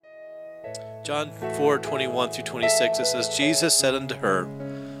John 4:21-26, it says, Jesus said unto her,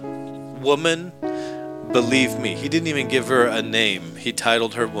 Woman, believe me. He didn't even give her a name. He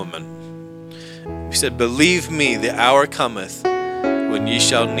titled her Woman. He said, Believe me, the hour cometh when ye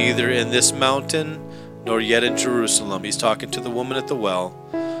shall neither in this mountain nor yet in Jerusalem. He's talking to the woman at the well.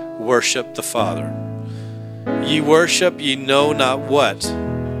 Worship the Father. Ye worship, ye know not what.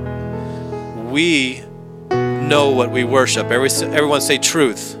 We know what we worship. Everyone say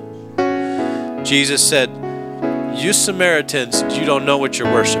truth. Jesus said, you Samaritans, you don't know what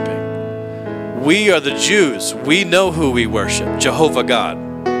you're worshiping. We are the Jews. We know who we worship, Jehovah God.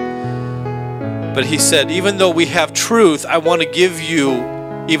 But he said, even though we have truth, I want to give you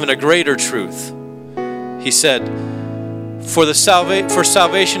even a greater truth. He said, for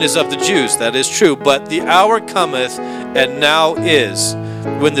salvation is of the Jews. That is true. But the hour cometh, and now is,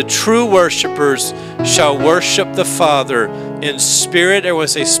 when the true worshipers shall worship the Father in spirit. Everyone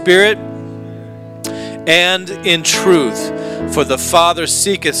say spirit. And in truth, for the Father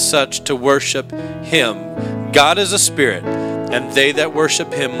seeketh such to worship him. God is a spirit, and they that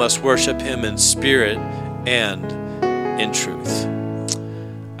worship him must worship him in spirit and in truth.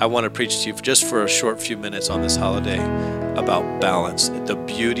 I want to preach to you just for a short few minutes on this holiday about balance, the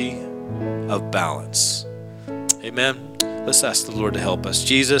beauty of balance. Amen. Let's ask the Lord to help us.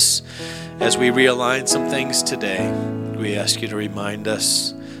 Jesus, as we realign some things today, we ask you to remind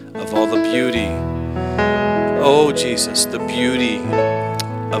us of all the beauty. Oh, Jesus, the beauty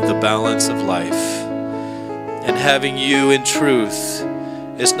of the balance of life. And having you in truth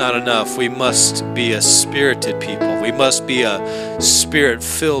is not enough. We must be a spirited people. We must be a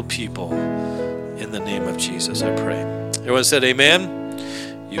spirit-filled people. In the name of Jesus, I pray. Everyone said amen.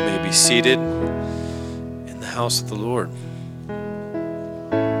 You may be seated in the house of the Lord.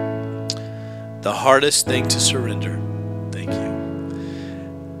 The hardest thing to surrender, thank you,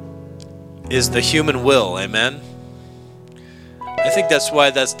 is the human will, amen? I think that's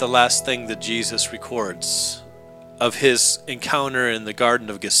why that's the last thing that Jesus records of his encounter in the Garden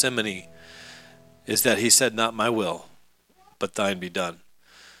of Gethsemane, is that he said, not my will, but thine be done.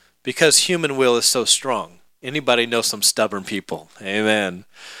 Because human will is so strong. Anybody know some stubborn people? Amen.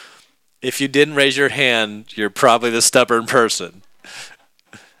 If you didn't raise your hand, you're probably the stubborn person.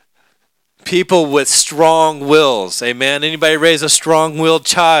 People with strong wills, amen? Anybody raise a strong-willed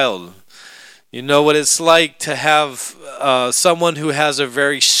child? You know what it's like to have someone who has a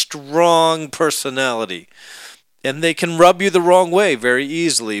very strong personality. And they can rub you the wrong way very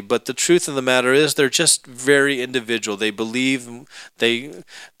easily. But the truth of the matter is they're just very individual. They believe they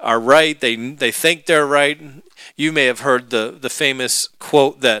are right. They think they're right. You may have heard the famous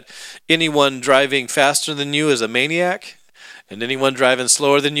quote that anyone driving faster than you is a maniac, and anyone driving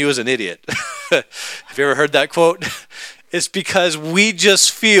slower than you is an idiot. Have you ever heard that quote? It's because we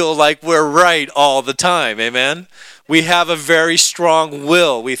just feel like we're right all the time, amen? We have a very strong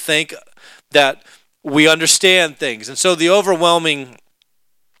will. We think that we understand things. And so the overwhelming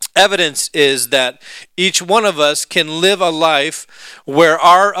evidence is that each one of us can live a life where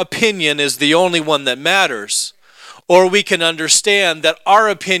our opinion is the only one that matters, or we can understand that our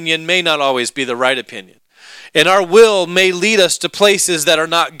opinion may not always be the right opinion. And our will may lead us to places that are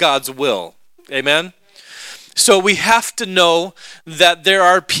not God's will. Amen? So we have to know that there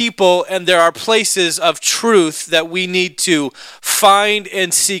are people and there are places of truth that we need to find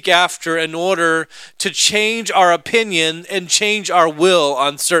and seek after in order to change our opinion and change our will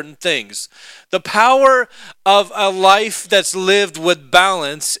on certain things. The power of a life that's lived with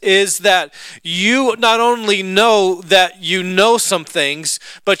balance is that you not only know that you know some things,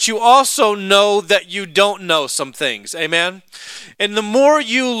 but you also know that you don't know some things. Amen? And the more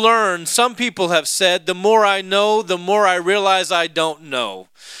you learn, some people have said, the more I know, the more I realize I don't know.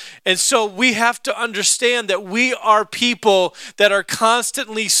 And so we have to understand that we are people that are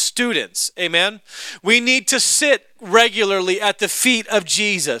constantly students. Amen? We need to sit regularly at the feet of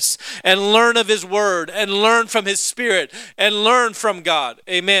Jesus and learn of his word and learn from his spirit and learn from God.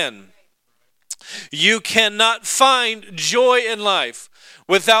 Amen. You cannot find joy in life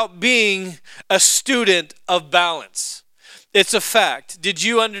without being a student of balance. It's a fact. Did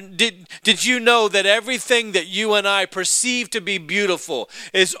you know that everything that you and I perceive to be beautiful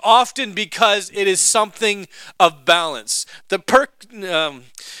is often because it is something of balance? I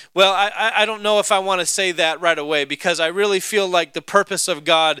don't know if I want to say that right away, because I really feel like the purpose of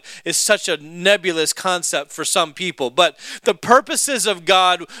God is such a nebulous concept for some people. But the purposes of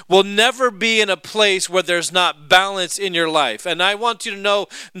God will never be in a place where there's not balance in your life. And I want you to know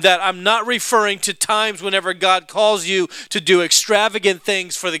that I'm not referring to times whenever God calls you to do extravagant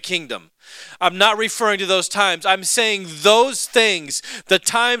things for the kingdom. I'm not referring to those times. I'm saying those things, the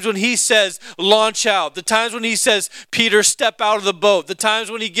times when he says, launch out, the times when he says, Peter, step out of the boat, the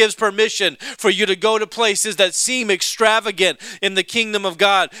times when he gives permission for you to go to places that seem extravagant in the kingdom of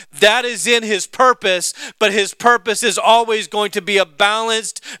God. That is in his purpose, but his purpose is always going to be a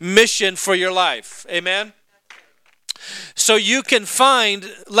balanced mission for your life. Amen? So you can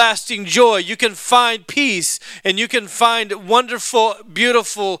find lasting joy, you can find peace, and you can find wonderful,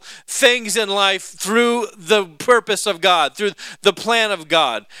 beautiful things in life through the purpose of God, through the plan of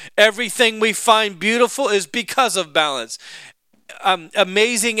God. Everything we find beautiful is because of balance.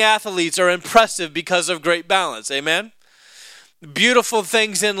 Amazing athletes are impressive because of great balance. Amen? Beautiful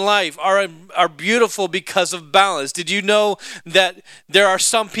things in life are beautiful because of balance. Did you know that there are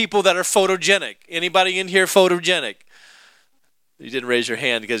some people that are photogenic? Anybody in here photogenic? You didn't raise your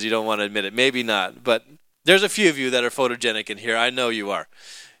hand because you don't want to admit it. Maybe not, but there's a few of you that are photogenic in here. I know you are.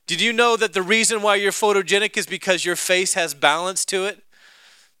 Did you know that the reason why you're photogenic is because your face has balance to it?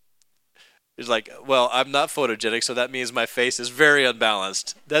 It's like, well, I'm not photogenic, so that means my face is very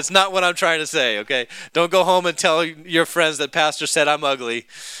unbalanced. That's not what I'm trying to say, okay? Don't go home and tell your friends that pastor said I'm ugly.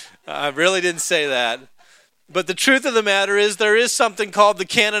 I really didn't say that. But the truth of the matter is there is something called the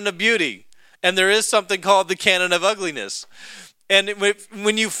canon of beauty, and there is something called the canon of ugliness. And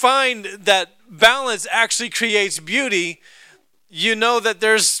when you find that balance actually creates beauty, you know that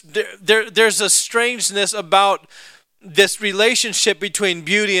there's a strangeness about this relationship between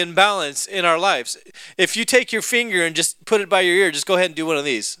beauty and balance in our lives. If you take your finger and just put it by your ear, just go ahead and do one of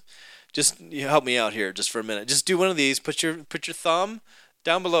these. Just help me out here just for a minute. Just do one of these. Put your thumb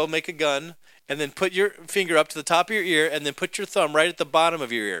down below, make a gun, and then put your finger up to the top of your ear, and then put your thumb right at the bottom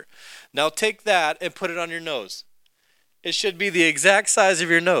of your ear. Now take that and put it on your nose. It should be the exact size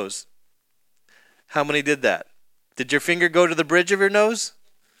of your nose. How many did that? Did your finger go to the bridge of your nose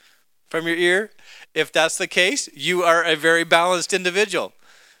from your ear? If that's the case, you are a very balanced individual.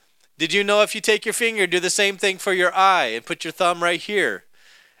 Did you know if you take your finger, do the same thing for your eye and put your thumb right here,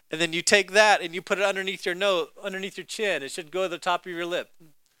 and then you take that and you put it underneath your nose, underneath your chin. It should go to the top of your lip.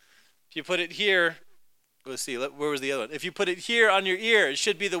 If you put it here, let's see, where was the other one? If you put it here on your ear, it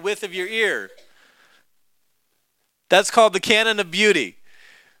should be the width of your ear. That's called the canon of beauty.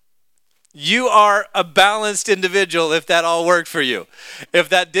 You are a balanced individual if that all worked for you. If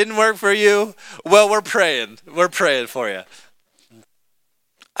that didn't work for you, well, we're praying. We're praying for you.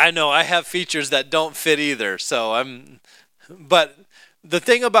 I know I have features that don't fit either, but the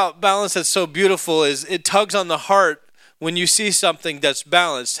thing about balance that's so beautiful is it tugs on the heart when you see something that's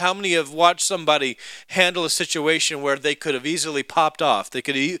balanced. How many have watched somebody handle a situation where they could have easily popped off? They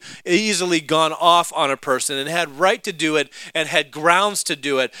could have easily gone off on a person and had right to do it and had grounds to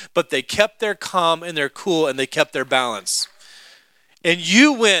do it, but they kept their calm and their cool and they kept their balance. And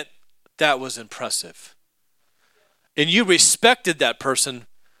you went, that was impressive. And you respected that person,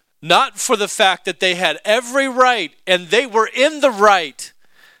 not for the fact that they had every right and they were in the right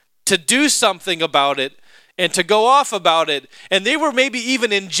to do something about it, and to go off about it, and they were maybe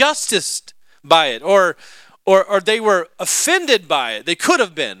even injusticed by it, or they were offended by it. They could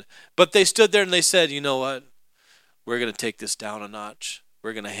have been, but they stood there and they said, you know what? We're going to take this down a notch.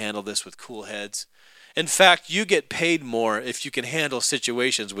 We're going to handle this with cool heads. In fact, you get paid more if you can handle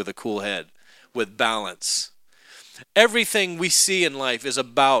situations with a cool head, with balance. Everything we see in life is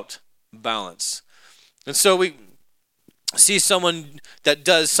about balance. And so we see someone that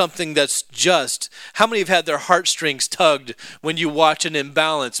does something that's just. How many have had their heartstrings tugged when you watch an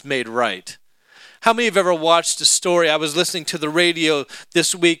imbalance made right? How many have ever watched a story? I was listening to the radio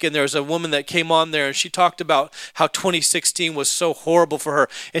this week, and there was a woman that came on there, and she talked about how 2016 was so horrible for her.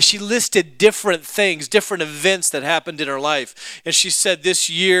 And she listed different things, different events that happened in her life. And she said, this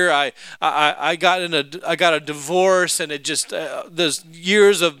year I got a divorce, and it just those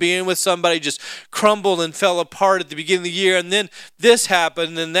years of being with somebody just crumbled and fell apart at the beginning of the year. And then this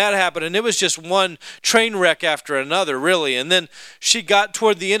happened, and that happened, and it was just one train wreck after another, really. And then she got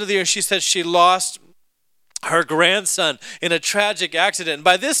toward the end of the year, and she said she lost her grandson in a tragic accident. And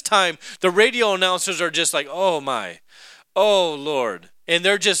by this time, the radio announcers are just like, oh my, oh Lord. And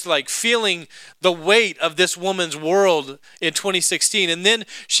they're just like feeling the weight of this woman's world in 2016. And then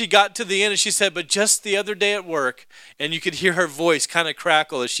she got to the end and she said, but just the other day at work, and you could hear her voice kind of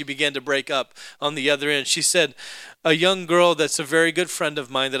crackle as she began to break up on the other end. She said, a young girl that's a very good friend of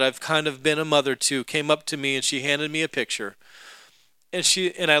mine that I've kind of been a mother to came up to me and she handed me a picture.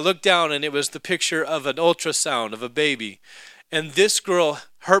 And I looked down, and it was the picture of an ultrasound of a baby. And this girl,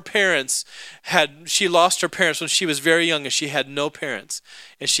 she lost her parents when she was very young, and she had no parents.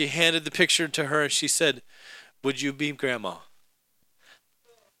 And she handed the picture to her, and she said, would you be grandma?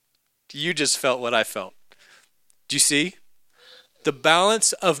 You just felt what I felt. Do you see? The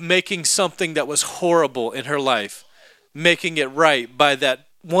balance of making something that was horrible in her life, making it right by that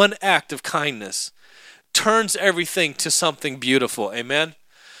one act of kindness, turns everything to something beautiful. Amen?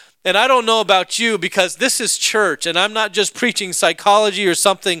 And I don't know about you, because this is church, and I'm not just preaching psychology or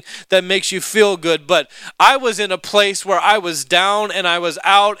something that makes you feel good, but I was in a place where I was down and I was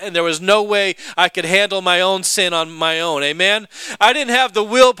out, and there was no way I could handle my own sin on my own. Amen? I didn't have the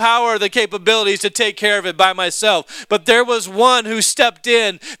willpower or the capabilities to take care of it by myself, but there was one who stepped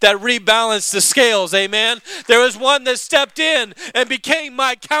in that rebalanced the scales. Amen? There was one that stepped in and became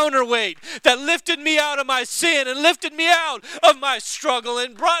my counterweight, that lifted me out of my sin and lifted me out of my struggle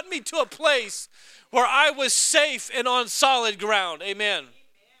and brought me to a place where I was safe and on solid ground. Amen.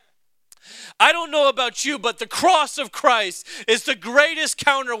 I don't know about you, but the cross of Christ is the greatest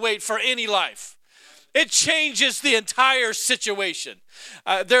counterweight for any life. It changes the entire situation.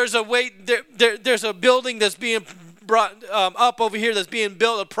 There's a building that's being brought up over here that's being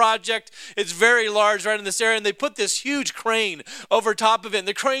built, a project. It's very large right in this area, and they put this huge crane over top of it, and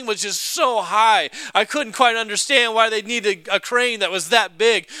the crane was just so high. I couldn't quite understand why they needed a crane that was that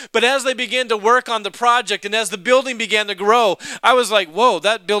big, but as they began to work on the project and as the building began to grow, I was like, whoa,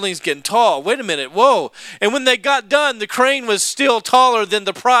 that building's getting tall. Wait a minute, whoa. And when they got done, the crane was still taller than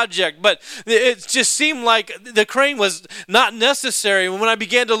the project, but it just seemed like the crane was not necessary. And when I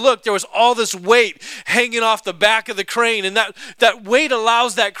began to look, there was all this weight hanging off the back of the crane, and that weight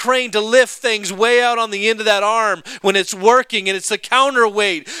allows that crane to lift things way out on the end of that arm when it's working, and it's the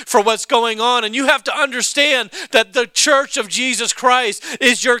counterweight for what's going on. And you have to understand that the church of Jesus Christ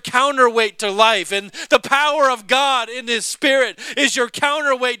is your counterweight to life, and the power of God in His Spirit is your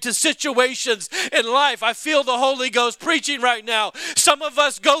counterweight to situations in life. I feel the Holy Ghost preaching right now. Some of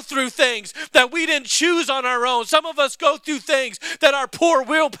us go through things that we didn't choose on our own. Some of us go through things that our poor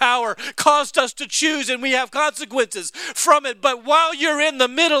willpower caused us to choose, and we have consequences from it. But while you're in the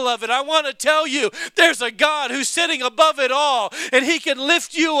middle of it, I want to tell you, there's a God who's sitting above it all, and He can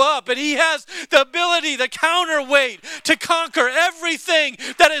lift you up, and He has the ability, the counterweight, to conquer everything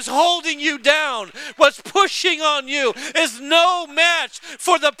that is holding you down. What's pushing on you is no match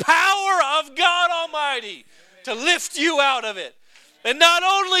for the power of God Almighty to lift you out of it. And not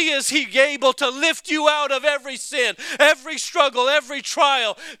only is He able to lift you out of every sin, every struggle, every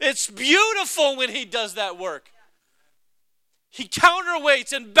trial, it's beautiful when He does that work. He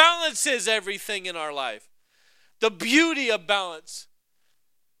counterweights and balances everything in our life. The beauty of balance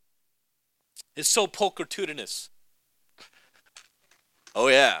is so pulchritudinous. Oh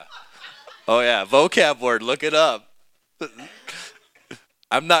yeah. Oh yeah. Vocab word, look it up.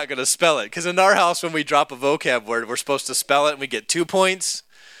 I'm not going to spell it, because in our house when we drop a vocab word, we're supposed to spell it and we get 2 points.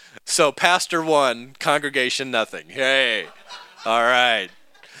 So pastor 1, congregation nothing. Hey. All right.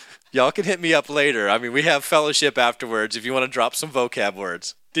 Y'all can hit me up later. I mean, we have fellowship afterwards if you want to drop some vocab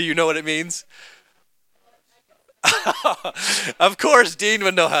words. Do you know what it means? Of course, Dean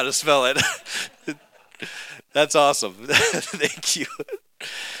would know how to spell it. That's awesome. Thank you.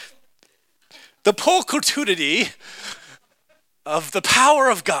 The pulchritudity of the power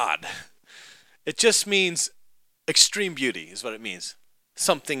of God. It just means extreme beauty is what it means.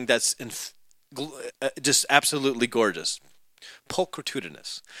 Something that's just absolutely gorgeous.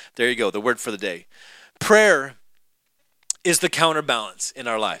 Pulchritudinous. There you go, the word for the day. Prayer is the counterbalance in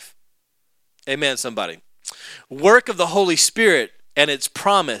our life. Amen, somebody. Work of the Holy Spirit and its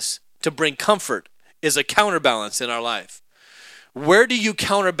promise to bring comfort is a counterbalance in our life. Where do you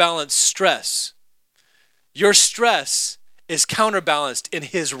counterbalance stress? Your stress is counterbalanced in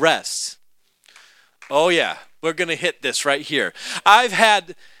His rest. Oh yeah, we're going to hit this right here. I've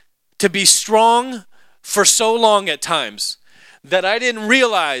had to be strong for so long at times that I didn't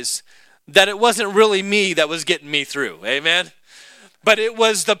realize that it wasn't really me that was getting me through. Amen? But it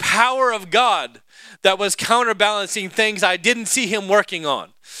was the power of God that was counterbalancing things I didn't see Him working on.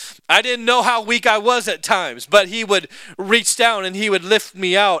 I didn't know how weak I was at times, but He would reach down and He would lift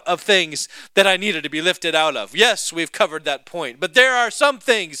me out of things that I needed to be lifted out of. Yes, we've covered that point. But there are some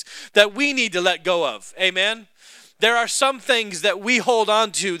things that we need to let go of. Amen? There are some things that we hold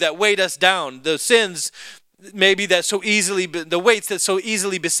on to that weight us down. The sins maybe that so easily, the weights that so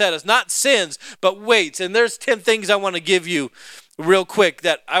easily beset us. Not sins, but weights. And there's 10 things I want to give you real quick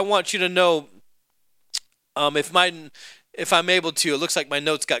that I want you to know. If I'm able to, it looks like my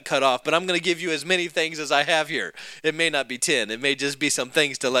notes got cut off, but I'm going to give you as many things as I have here. It may not be 10. It may just be some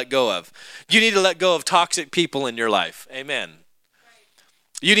things to let go of. You need to let go of toxic people in your life. Amen.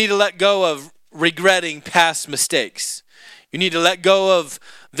 You need to let go of regretting past mistakes. You need to let go of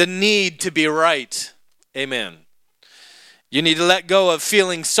the need to be right. Amen. You need to let go of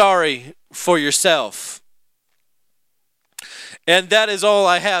feeling sorry for yourself. And that is all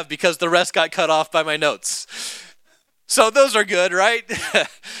I have because the rest got cut off by my notes. So those are good, right?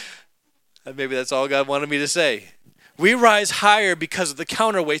 Maybe that's all God wanted me to say. We rise higher because of the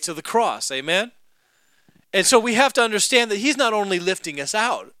counterweights of the cross. Amen? And so we have to understand that he's not only lifting us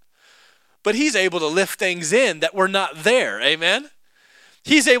out, but he's able to lift things in that were not there. Amen?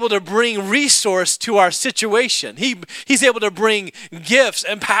 He's able to bring resource to our situation. He's able to bring gifts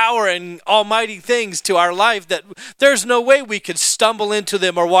and power and almighty things to our life that there's no way we could stumble into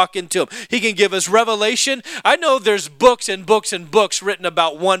them or walk into them. He can give us revelation. I know there's books and books and books written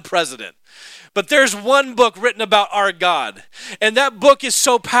about one president. But there's one book written about our God. And that book is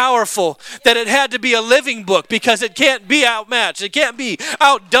so powerful that it had to be a living book because it can't be outmatched. It can't be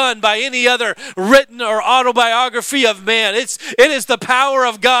outdone by any other written or autobiography of man. It is the power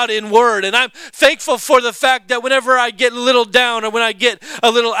of God in word. And I'm thankful for the fact that whenever I get a little down or when I get a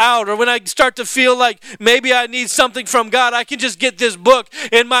little out or when I start to feel like maybe I need something from God, I can just get this book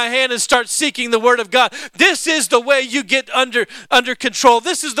in my hand and start seeking the word of God. This is the way you get under control.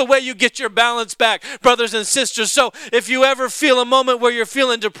 This is the way you get your balance back, brothers and sisters. So if you ever feel a moment where you're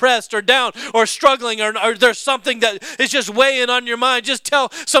feeling depressed or down or struggling or there's something that is just weighing on your mind, just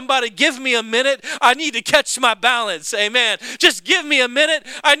tell somebody, give me a minute. I need to catch my balance. Amen. Just give me a minute.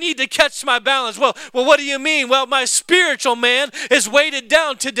 I need to catch my balance. Well, what do you mean? Well, my spiritual man is weighted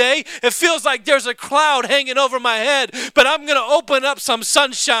down today. It feels like there's a cloud hanging over my head, but I'm going to open up some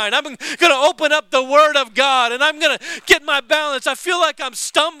sunshine. I'm going to open up the word of God and I'm going to get my balance. I feel like I'm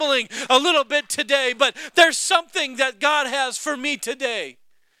stumbling a little bit today, but there's something that God has for me today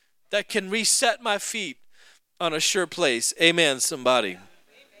that can reset my feet on a sure place. Amen, somebody.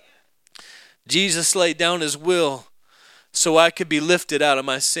 Jesus laid down his will so I could be lifted out of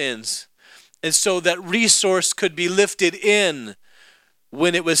my sins, and so that resource could be lifted in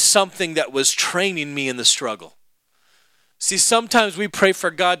when it was something that was training me in the struggle. See, sometimes we pray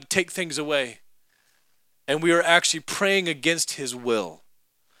for God to take things away, and we are actually praying against his will.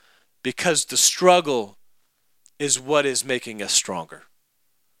 Because the struggle is what is making us stronger.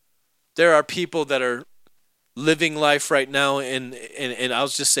 There are people that are living life right now in I'll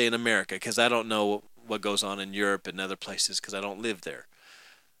just say in America, because I don't know what goes on in Europe and other places because I don't live there.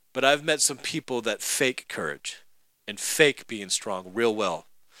 But I've met some people that fake courage and fake being strong real well,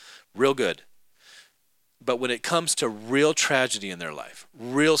 real good. But when it comes to real tragedy in their life,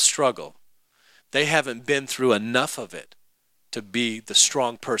 real struggle, they haven't been through enough of it to be the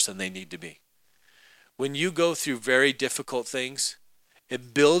strong person they need to be. When you go through very difficult things,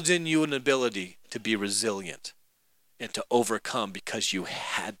 it builds in you an ability to be resilient and to overcome because you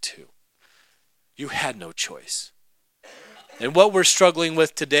had to. You had no choice. And what we're struggling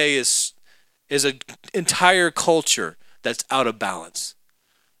with today is an entire culture that's out of balance.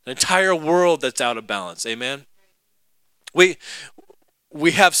 An entire world that's out of balance. Amen? We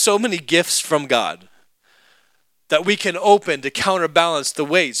have so many gifts from God that we can open to counterbalance the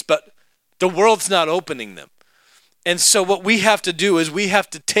weights, but the world's not opening them. And so what we have to do is we have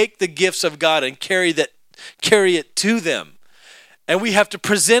to take the gifts of God and carry it to them. And we have to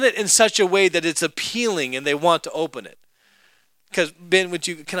present it in such a way that it's appealing and they want to open it. Because Ben,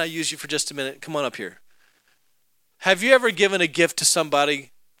 can I use you for just a minute? Come on up here. Have you ever given a gift to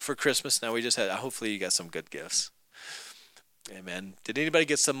somebody for Christmas? Now hopefully you got some good gifts. Amen. Did anybody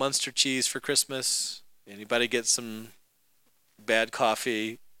get some Munster cheese for Christmas? Anybody get some bad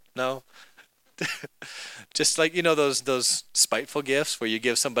coffee? No? Just like, those spiteful gifts where you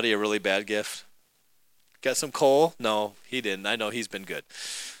give somebody a really bad gift. Got some coal? No, he didn't. I know he's been good.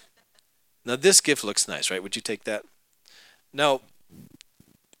 Now this gift looks nice, right? Would you take that? Now,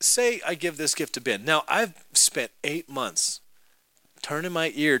 say I give this gift to Ben. Now, I've spent 8 months turning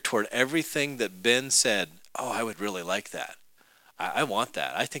my ear toward everything that Ben said. Oh, I would really like that. I want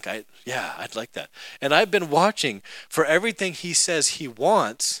that. I'd like that. And I've been watching for everything he says he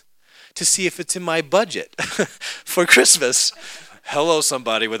wants to see if it's in my budget for Christmas. Hello,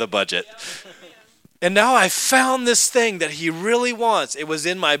 somebody with a budget. And now I found this thing that he really wants. It was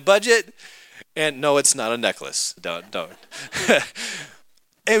in my budget. And no, it's not a necklace. Don't.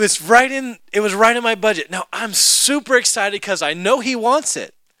 It was right in my budget. Now I'm super excited because I know he wants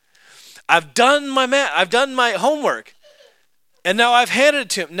it. I've done my homework. And now I've handed it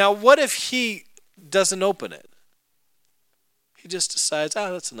to him. Now, what if he doesn't open it? He just decides,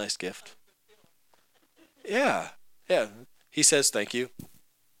 that's a nice gift. Yeah. He says, thank you.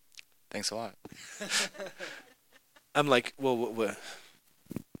 Thanks a lot. I'm like, well,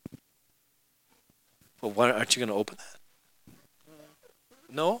 why aren't you going to open that?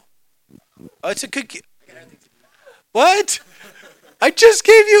 No? Oh, it's a good gift. What? I just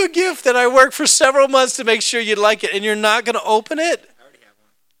gave you a gift that I worked for several months to make sure you'd like it, and you're not going to open it? I already have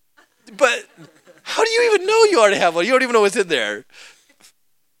one. But how do you even know you already have one? You don't even know what's in there.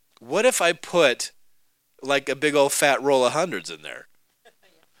 What if I put like a big old fat roll of hundreds in there?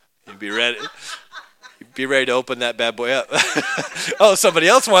 You'd be ready. You'd be ready to open that bad boy up. Oh, somebody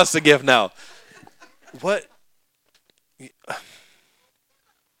else wants the gift now. What?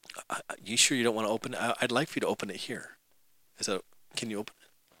 You sure you don't want to open it? I'd like for you to open it here. Can you open it?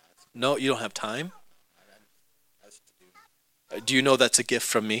 No, you don't have time? Do you know that's a gift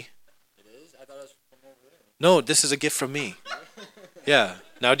from me? It is? I thought it was from over there. No, this is a gift from me. Yeah.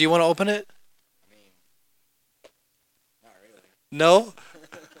 Now, do you want to open it? I mean, not really. No?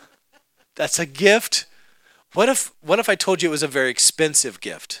 That's a gift? What if I told you it was a very expensive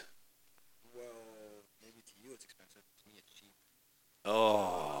gift? Well, maybe to you it's expensive. To me it's cheap.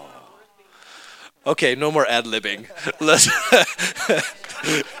 Oh. Okay, no more ad-libbing. Let's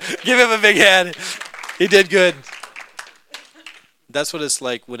give him a big hand. He did good. That's what it's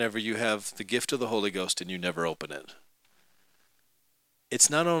like whenever you have the gift of the Holy Ghost and you never open it. It's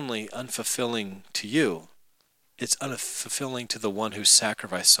not only unfulfilling to you, it's unfulfilling to the one who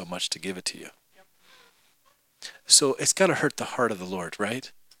sacrificed so much to give it to you. So it's got to hurt the heart of the Lord,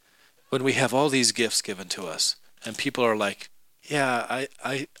 right? When we have all these gifts given to us and people are like, yeah,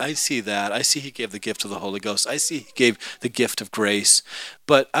 I see that. I see he gave the gift of the Holy Ghost. I see he gave the gift of grace.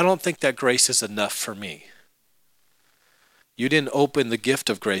 But I don't think that grace is enough for me. You didn't open the gift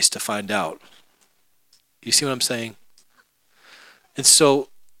of grace to find out. You see what I'm saying? And so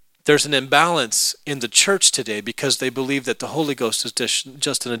there's an imbalance in the church today because they believe that the Holy Ghost is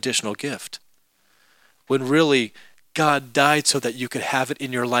just an additional gift. When really, God died so that you could have it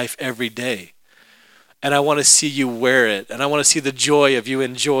in your life every day. And I want to see you wear it. And I want to see the joy of you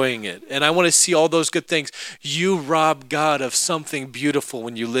enjoying it. And I want to see all those good things. You rob God of something beautiful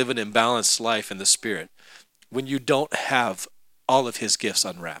when you live an imbalanced life in the Spirit. When you don't have all of his gifts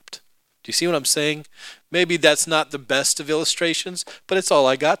unwrapped. Do you see what I'm saying? Maybe that's not the best of illustrations, but it's all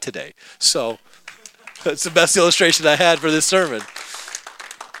I got today. So that's the best illustration I had for this sermon.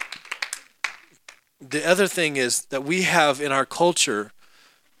 The other thing is that we have in our culture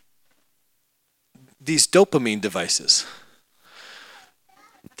these dopamine devices.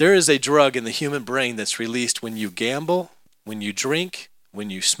 There is a drug in the human brain that's released when you gamble, when you drink, when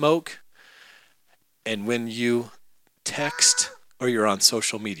you smoke, and when you text or you're on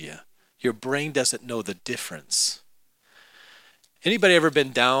social media. Your brain doesn't know the difference. Anybody ever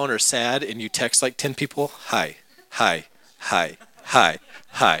been down or sad and you text like 10 people? Hi, hi, hi, hi,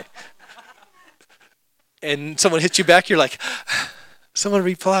 hi. And someone hits you back, you're like, someone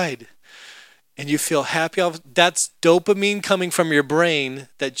replied. And you feel happy. That's dopamine coming from your brain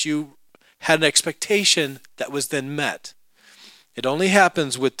that you had an expectation that was then met. It only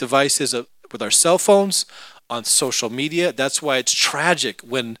happens with devices, with our cell phones, on social media. That's why it's tragic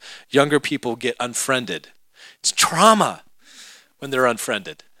when younger people get unfriended. It's trauma when they're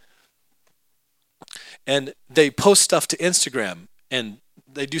unfriended. And they post stuff to Instagram and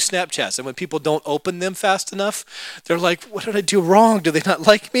they do Snapchats. And when people don't open them fast enough, they're like, what did I do wrong? Do they not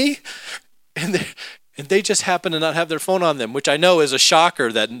like me? And they just happen to not have their phone on them, which I know is a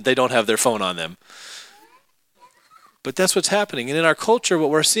shocker that they don't have their phone on them. But that's what's happening. And in our culture, what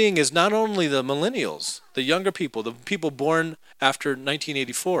we're seeing is not only the millennials, the younger people, the people born after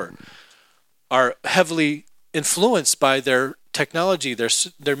 1984, are heavily influenced by their technology,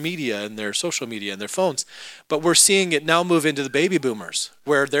 their media, and their social media, and their phones. But we're seeing it now move into the baby boomers,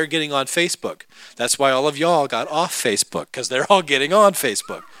 where they're getting on Facebook. That's why all of y'all got off Facebook, because they're all getting on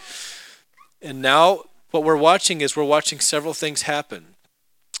Facebook. And now what we're watching is several things happen.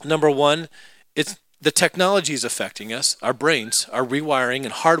 Number one, it's the technology is affecting us. Our brains are rewiring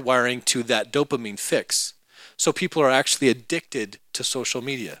and hardwiring to that dopamine fix. So people are actually addicted to social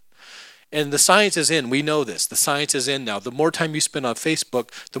media. And the science is in. We know this. The science is in now. The more time you spend on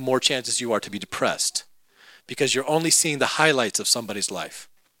Facebook, the more chances you are to be depressed because you're only seeing the highlights of somebody's life.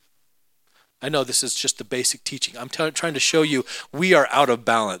 I know this is just the basic teaching. I'm trying to show you we are out of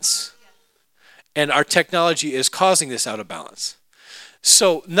balance. And our technology is causing this out of balance.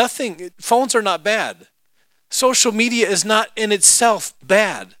 So phones are not bad. Social media is not in itself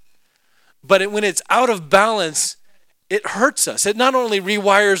bad. But when it's out of balance, it hurts us. It not only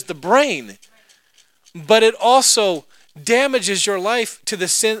rewires the brain, but it also damages your life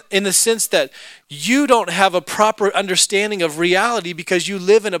in the sense that you don't have a proper understanding of reality because you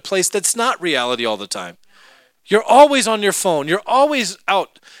live in a place that's not reality all the time. You're always on your phone. You're always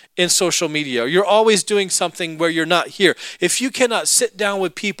out in social media. You're always doing something where you're not here. If you cannot sit down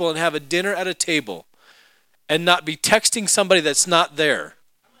with people and have a dinner at a table and not be texting somebody that's not there,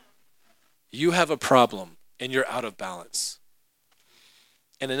 you have a problem and you're out of balance.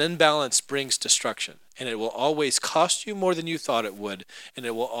 And an imbalance brings destruction. And it will always cost you more than you thought it would. And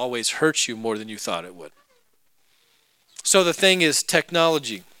it will always hurt you more than you thought it would. So the thing is,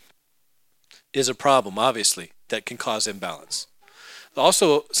 technology is a problem, obviously, that can cause imbalance.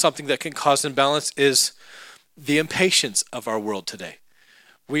 Also, something that can cause imbalance is the impatience of our world today.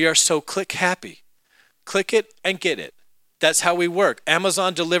 We are so click happy. Click it and get it. That's how we work.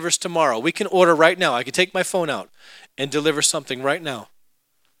 Amazon delivers tomorrow. We can order right now. I can take my phone out and deliver something right now.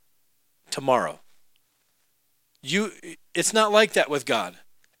 Tomorrow. It's not like that with God.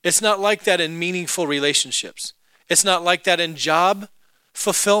 It's not like that in meaningful relationships. It's not like that in job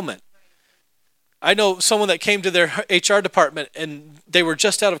fulfillment. I know someone that came to their HR department and they were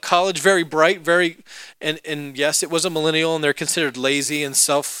just out of college, very bright, and yes, it was a millennial and they're considered lazy and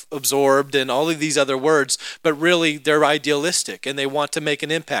self-absorbed and all of these other words, but really they're idealistic and they want to make an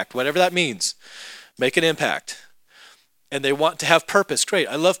impact, whatever that means. Make an impact. And they want to have purpose. Great,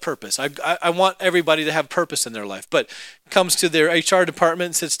 I love purpose. I want everybody to have purpose in their life. But comes to their HR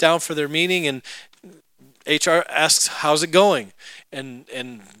department, sits down for their meeting, and HR asks, how's it going?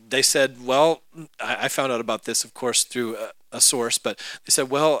 And they said, well, I found out about this, of course, through a source, but they said,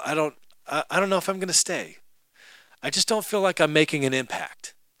 well, I don't know if I'm going to stay. I just don't feel like I'm making an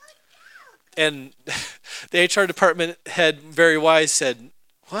impact. And the HR department head, very wise, said,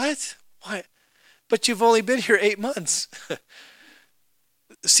 what? Why? But you've only been here 8 months.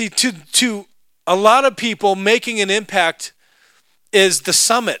 See, to a lot of people, making an impact is the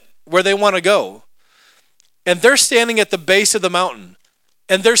summit where they want to go. And they're standing at the base of the mountain.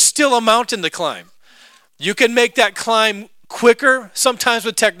 And there's still a mountain to climb. You can make that climb quicker sometimes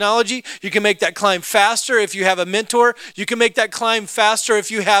with technology. You can make that climb faster if you have a mentor. You can make that climb faster if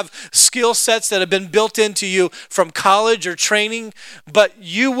you have skill sets that have been built into you from college or training. But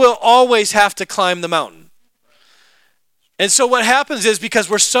you will always have to climb the mountain. And so what happens is, because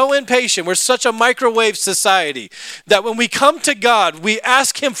we're so impatient, we're such a microwave society, that when we come to God, we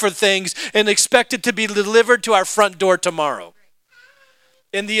ask him for things and expect it to be delivered to our front door tomorrow.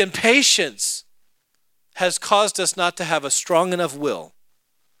 And the impatience has caused us not to have a strong enough will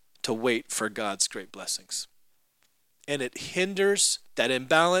to wait for God's great blessings. And it hinders, that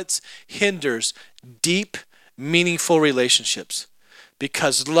imbalance hinders deep, meaningful relationships.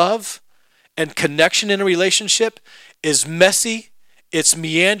 Because love and connection in a relationship is messy, it's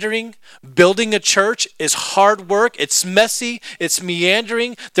meandering. Building a church is hard work. It's messy, it's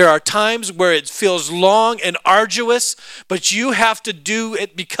meandering. There are times where it feels long and arduous, but you have to do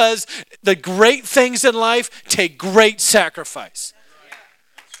it because the great things in life take great sacrifice.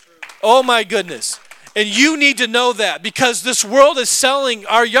 Oh my goodness. And you need to know that, because this world is selling,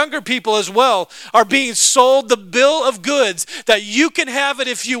 our younger people as well are being sold the bill of goods that you can have it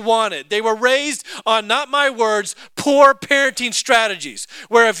if you want it. They were raised on, not my words, poor parenting strategies,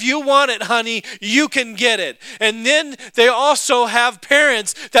 where if you want it, honey, you can get it. And then they also have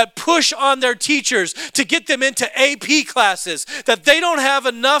parents that push on their teachers to get them into AP classes that they don't have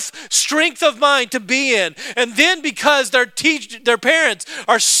enough strength of mind to be in. And then because their parents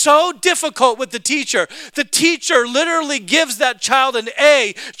are so difficult with the teacher literally gives that child an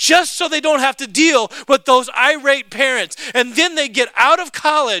A just so they don't have to deal with those irate parents. And then they get out of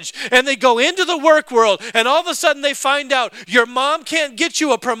college and they go into the work world, and all of a sudden they find out your mom can't get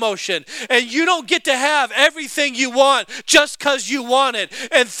you a promotion and you don't get to have everything you want just because you want it.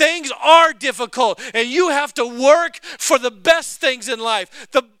 And things are difficult and you have to work for the best things in life.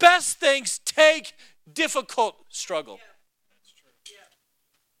 The best things take difficult struggle.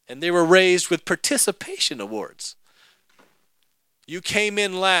 And they were raised with participation awards. You came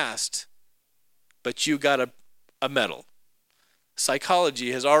in last, but you got a medal.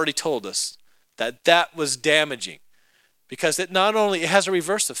 Psychology has already told us that was damaging, because it has a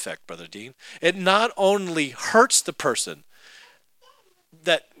reverse effect, Brother Dean. It not only hurts the person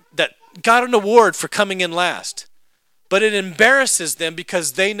that got an award for coming in last, but it embarrasses them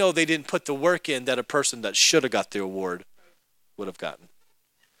because they know they didn't put the work in that a person that should have got the award would have gotten.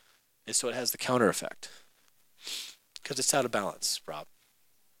 And so it has the counter effect, because it's out of balance, Rob.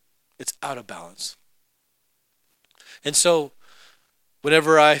 It's out of balance. And so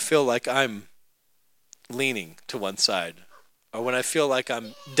whenever I feel like I'm leaning to one side, or when I feel like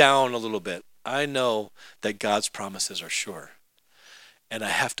I'm down a little bit, I know that God's promises are sure. And I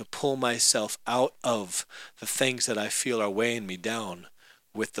have to pull myself out of the things that I feel are weighing me down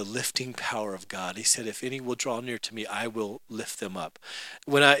with the lifting power of God. He said, if any will draw near to me, I will lift them up.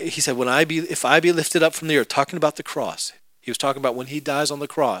 He said, if I be lifted up from the earth, talking about the cross, He was talking about when he dies on the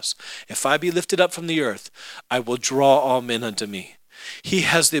cross. If I be lifted up from the earth, I will draw all men unto me. He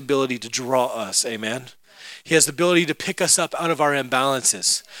has the ability to draw us. Amen. He has the ability to pick us up out of our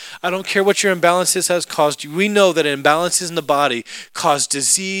imbalances. I don't care what your imbalances has caused you. We know that imbalances in the body cause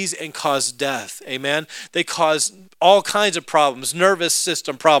disease and cause death. Amen. They cause all kinds of problems, nervous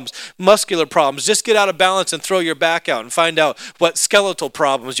system problems, muscular problems. Just get out of balance and throw your back out and find out what skeletal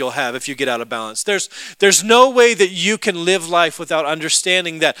problems you'll have if you get out of balance. There's no way that you can live life without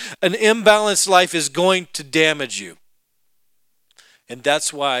understanding that an imbalanced life is going to damage you. And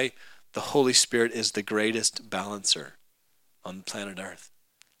that's why the Holy Spirit is the greatest balancer on planet Earth.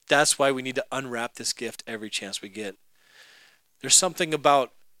 That's why we need to unwrap this gift every chance we get. There's something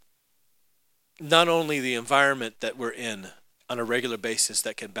about not only the environment that we're in on a regular basis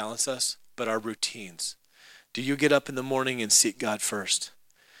that can balance us, but our routines. Do you get up in the morning and seek God first?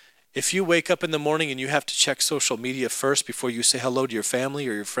 If you wake up in the morning and you have to check social media first before you say hello to your family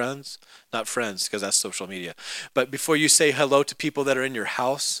or your friends, not friends because that's social media, but before you say hello to people that are in your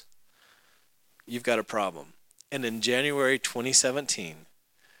house, you've got a problem. And in January 2017,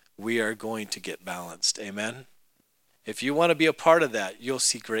 we are going to get balanced. Amen? If you want to be a part of that, you'll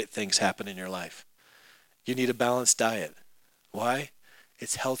see great things happen in your life. You need a balanced diet. Why?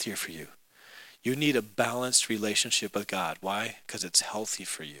 It's healthier for you. You need a balanced relationship with God. Why? Because it's healthy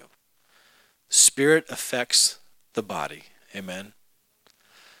for you. Spirit affects the body. Amen?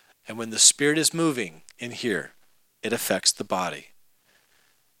 And when the Spirit is moving in here, it affects the body.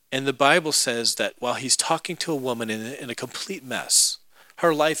 And the Bible says that while he's talking to a woman in a complete mess,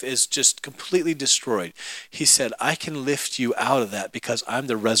 her life is just completely destroyed, he said, I can lift you out of that because I'm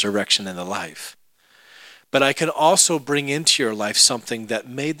the resurrection and the life. But I can also bring into your life something that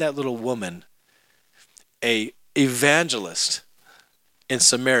made that little woman an evangelist in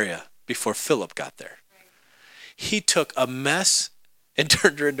Samaria before Philip got there. He took a mess and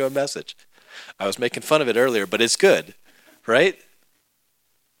turned her into a message. I was making fun of it earlier, but it's good, right?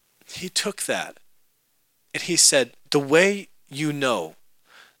 He took that and he said, the way you know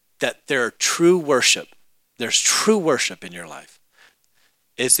that there's true worship in your life,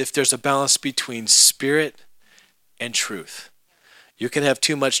 is if there's a balance between spirit and truth. You can have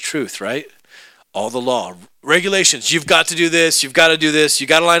too much truth, right? All the law, regulations, you've got to do this, you've got to do this, you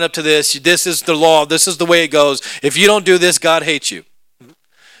got to line up to this, this is the law, this is the way it goes. If you don't do this, God hates you.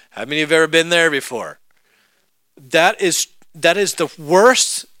 How many have ever been there before? That is the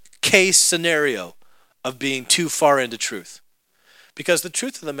worst case scenario of being too far into truth. Because the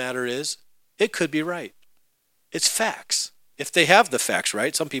truth of the matter is, it could be right. It's facts. If they have the facts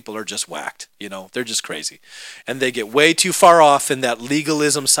right, some people are just whacked, they're just crazy. And they get way too far off in that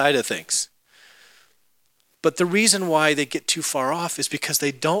legalism side of things. But the reason why they get too far off is because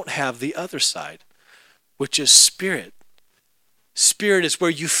they don't have the other side, which is spirit. Spirit is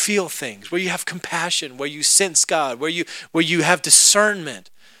where you feel things, where you have compassion, where you sense God, where you have discernment.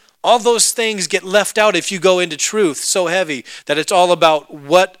 All those things get left out if you go into truth so heavy that it's all about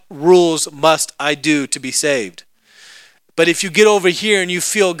what rules must I do to be saved. But if you get over here and you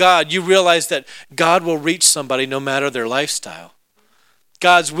feel God, you realize that God will reach somebody no matter their lifestyle.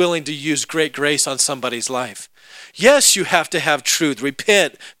 God's willing to use great grace on somebody's life. Yes, you have to have truth.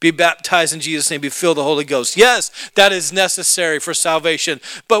 Repent, be baptized in Jesus' name, be filled with the Holy Ghost. Yes, that is necessary for salvation.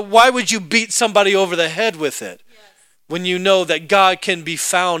 But why would you beat somebody over the head with it when you know that God can be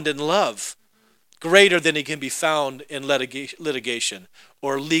found in love greater than he can be found in litigation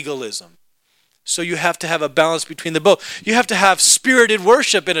or legalism? So you have to have a balance between the both. You have to have spirited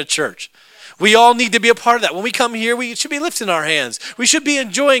worship in a church. We all need to be a part of that. When we come here, we should be lifting our hands. We should be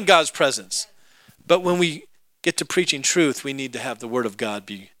enjoying God's presence. But when we get to preaching truth, we need to have the Word of God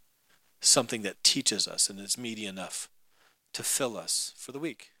be something that teaches us and is meaty enough to fill us for the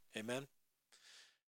week. Amen.